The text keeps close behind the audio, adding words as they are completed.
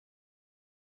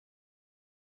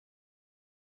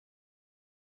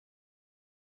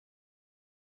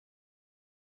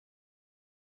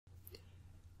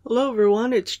Hello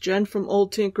everyone, it's Jen from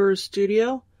Old Tinkerer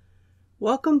Studio.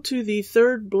 Welcome to the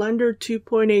third Blender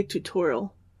 2.8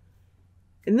 tutorial.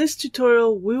 In this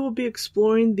tutorial, we will be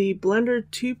exploring the Blender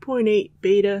 2.8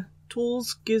 beta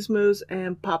tools, gizmos,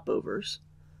 and popovers.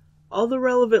 All the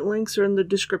relevant links are in the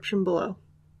description below.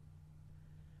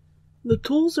 The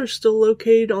tools are still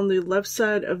located on the left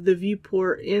side of the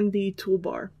viewport in the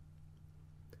toolbar.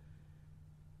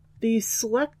 The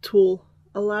Select tool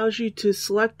allows you to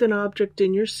select an object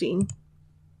in your scene.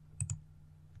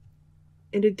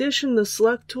 In addition, the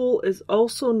Select tool is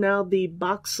also now the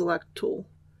Box Select tool.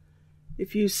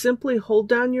 If you simply hold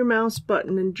down your mouse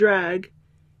button and drag,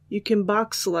 you can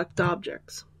box select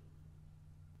objects.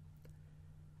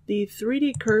 The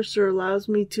 3D cursor allows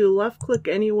me to left-click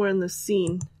anywhere in the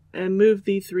scene and move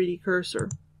the 3D cursor.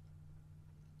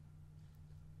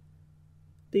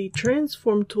 The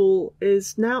Transform tool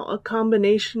is now a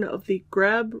combination of the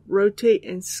Grab, Rotate,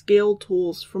 and Scale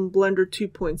tools from Blender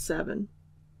 2.7.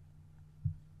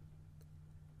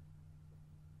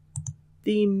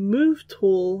 The Move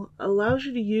tool allows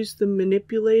you to use the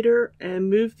manipulator and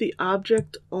move the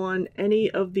object on any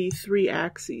of the 3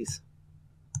 axes.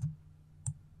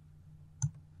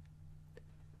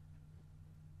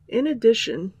 In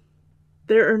addition,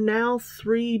 there are now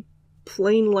 3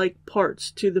 plane-like parts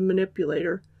to the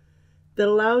manipulator that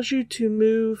allows you to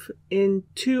move in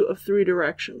 2 of 3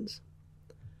 directions.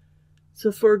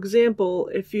 So for example,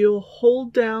 if you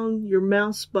hold down your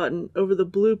mouse button over the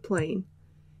blue plane,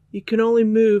 you can only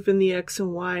move in the X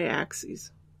and Y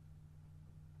axes.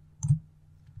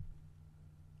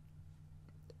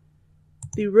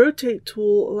 The Rotate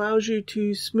tool allows you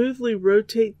to smoothly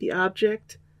rotate the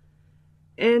object,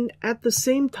 and at the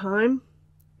same time,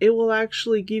 it will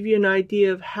actually give you an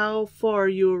idea of how far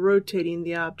you are rotating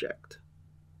the object.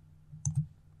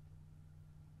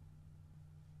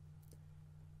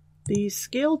 The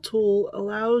Scale tool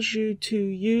allows you to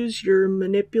use your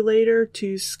manipulator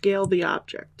to scale the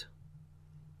object.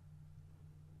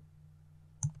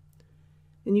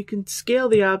 And you can scale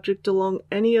the object along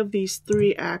any of these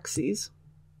 3 axes.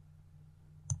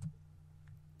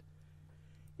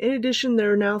 In addition,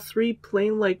 there are now 3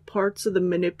 plane-like parts of the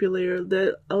manipulator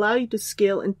that allow you to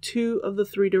scale in 2 of the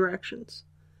 3 directions.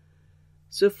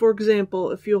 So for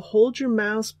example, if you hold your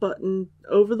mouse button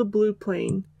over the blue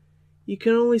plane, you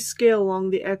can only scale along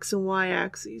the X and Y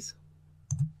axes.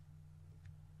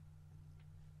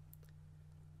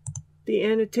 The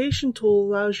Annotation tool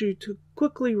allows you to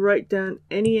quickly write down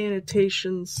any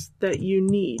annotations that you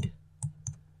need.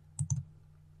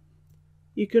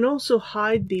 You can also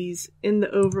hide these in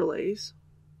the overlays.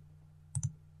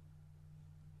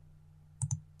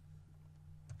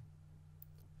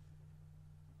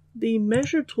 The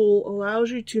Measure tool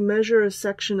allows you to measure a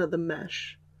section of the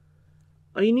mesh.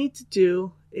 All you need to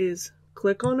do is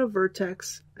click on a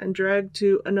vertex and drag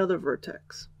to another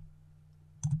vertex.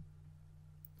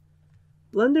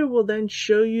 Blender will then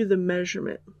show you the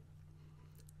measurement,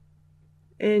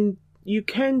 and you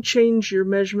can change your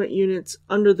measurement units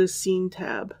under the Scene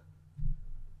tab.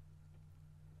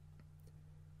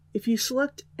 If you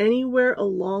select anywhere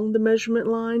along the measurement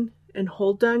line and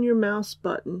hold down your mouse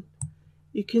button,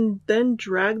 you can then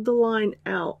drag the line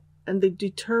out and they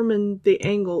determine the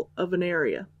angle of an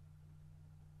area.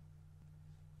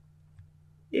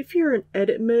 If you're in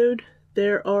edit mode,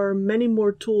 there are many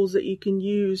more tools that you can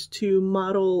use to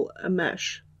model a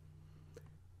mesh.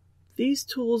 These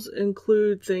tools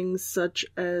include things such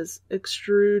as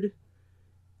extrude,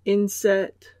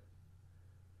 inset,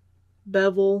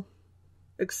 bevel,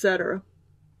 etc.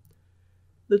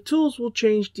 The tools will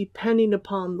change depending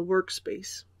upon the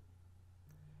workspace.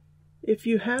 If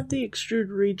you have the Extrude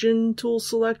Region tool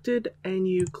selected and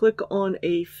you click on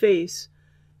a face,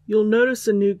 you'll notice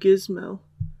a new gizmo.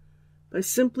 By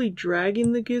simply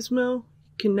dragging the gizmo,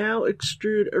 you can now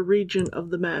extrude a region of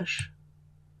the mesh.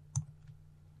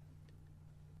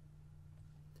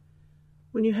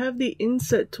 When you have the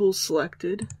Inset tool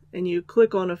selected and you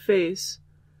click on a face,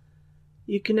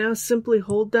 you can now simply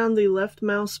hold down the left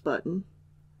mouse button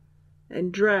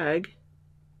and drag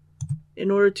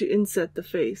in order to inset the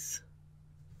face.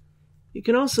 You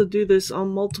can also do this on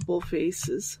multiple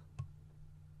faces.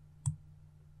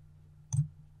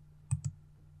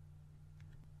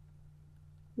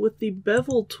 With the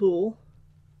Bevel tool,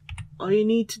 all you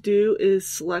need to do is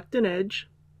select an edge,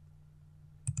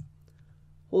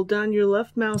 hold down your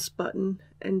left mouse button,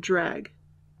 and drag.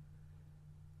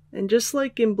 And just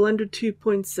like in Blender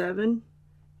 2.7,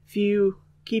 if you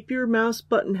keep your mouse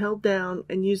button held down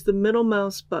and use the middle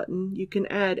mouse button, you can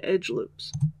add edge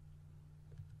loops.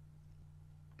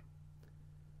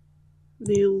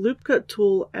 The Loop Cut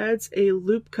tool adds a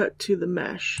loop cut to the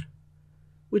mesh,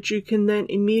 which you can then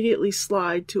immediately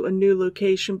slide to a new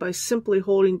location by simply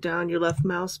holding down your left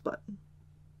mouse button.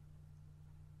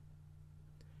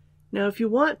 Now, if you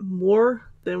want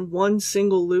more than one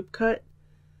single loop cut,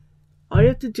 all you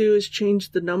have to do is change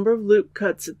the number of loop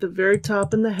cuts at the very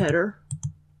top in the header,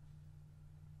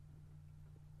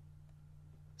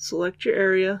 select your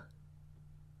area,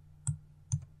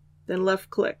 then left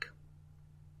click.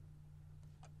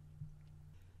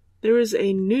 There is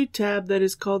a new tab that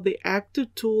is called the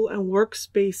Active Tool and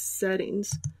Workspace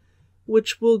Settings,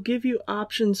 which will give you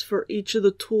options for each of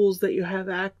the tools that you have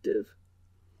active.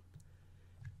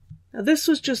 Now, this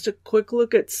was just a quick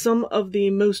look at some of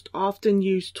the most often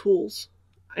used tools.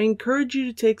 I encourage you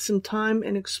to take some time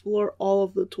and explore all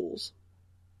of the tools.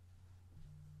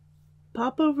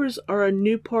 Popovers are a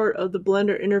new part of the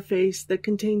Blender interface that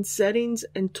contains settings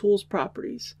and tools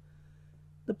properties.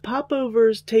 The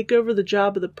popovers take over the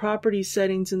job of the property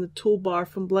settings in the toolbar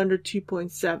from Blender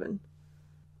 2.7.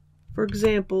 For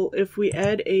example, if we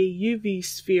add a UV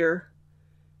sphere,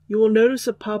 you will notice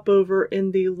a popover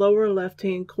in the lower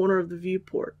left-hand corner of the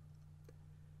viewport.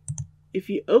 If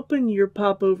you open your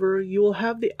popover, you will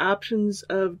have the options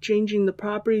of changing the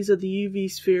properties of the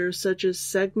UV sphere, such as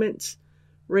segments,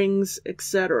 rings,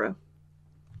 etc.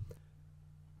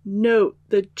 Note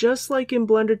that just like in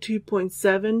Blender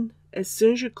 2.7, as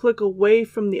soon as you click away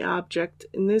from the object,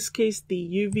 in this case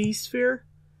the UV sphere,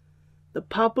 the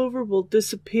popover will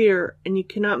disappear and you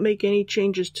cannot make any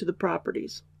changes to the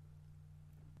properties.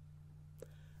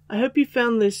 I hope you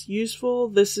found this useful.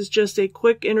 This is just a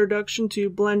quick introduction to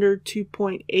Blender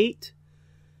 2.8.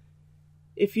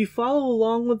 If you follow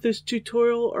along with this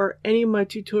tutorial or any of my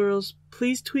tutorials,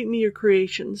 please tweet me your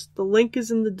creations. The link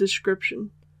is in the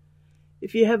description.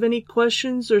 If you have any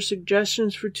questions or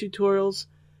suggestions for tutorials,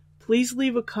 please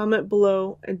leave a comment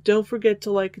below and don't forget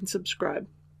to like and subscribe.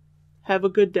 Have a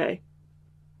good day.